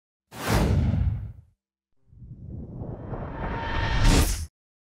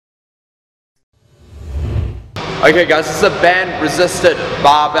Okay guys, this is a band resisted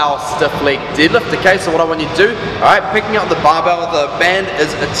barbell stiff leg deadlift, okay? So what I want you to do, alright, picking up the barbell, the band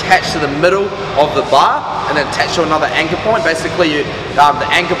is attached to the middle of the bar and then attached to another anchor point. Basically, the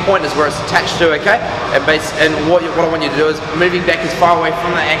anchor point is where it's attached to, okay? And what I want you to do is moving back as far away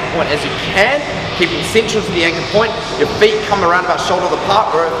from the anchor point as you can, keeping central to the anchor point. Your feet come around about shoulder width apart,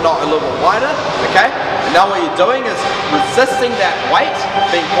 or if not, a little bit wider, okay? And now what you're doing is resisting that weight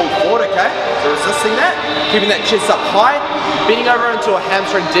being pulled forward, okay? So resisting that, keeping that chest up high, bending over into a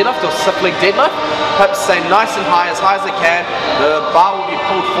hamstring deadlift or stiff leg deadlift. Hips stay nice and high as they can. The bar will be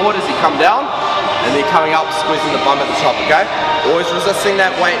pulled forward as you come down, and then coming up, squeezing the bum at the top, okay? Always resisting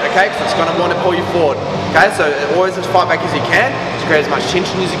that weight, okay? Because it's going to want to pull you forward, okay? So always as far back as you can, to create as much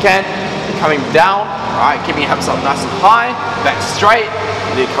tension as you can. Coming down, alright, keeping your hips up nice and high, back straight,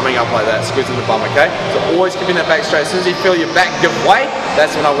 and then coming up like that, squeezing the bum, okay? So always keeping that back straight. As soon as you feel your back give way,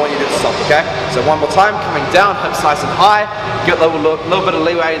 that's when I want you to stop, okay? So one more time, coming down, hips nice and high, get a little bit of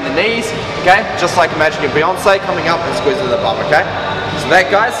leeway in the knees, okay? Just like imagine your Beyonce coming up and squeezing the bum, okay? So that,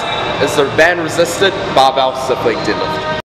 guys, is the band resisted barbell stiff leg deadlift.